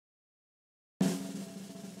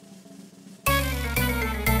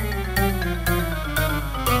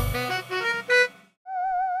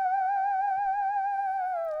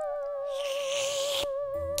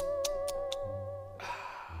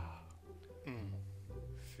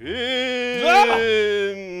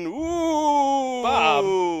Finn! Ooh! Bob!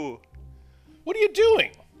 What are you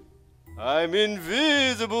doing? I'm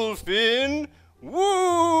invisible, Finn!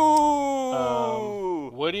 Woo!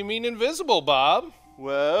 What do you mean invisible, Bob?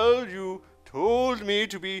 Well, you told me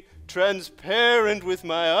to be transparent with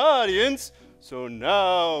my audience, so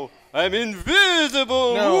now I'm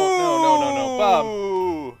invisible! No,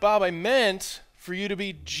 Bob. Bob, I meant for you to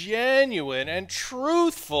be genuine and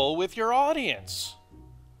truthful with your audience.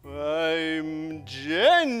 I'm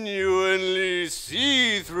genuinely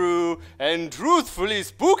see-through and truthfully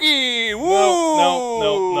spooky! Woo!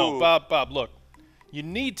 No. Bob, look. You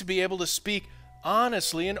need to be able to speak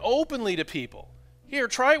honestly and openly to people. Here,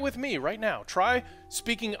 try it with me right now. Try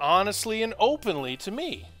speaking honestly and openly to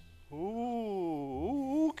me.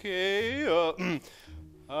 Ooh, okay.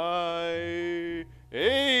 I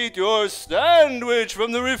ate your sandwich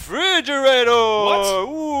from the refrigerator. What?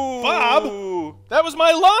 Ooh. Bob, that was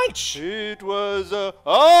my lunch. It was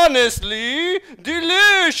honestly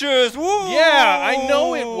delicious. Woo. Yeah, I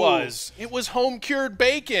know it was. It was home-cured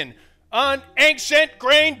bacon on ancient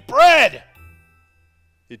grain bread.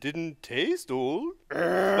 It didn't taste old.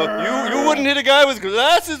 You wouldn't hit a guy with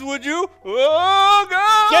glasses, would you? Oh,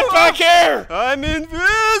 God! Get back here! I'm invisible!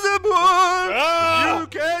 You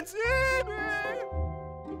can't see me!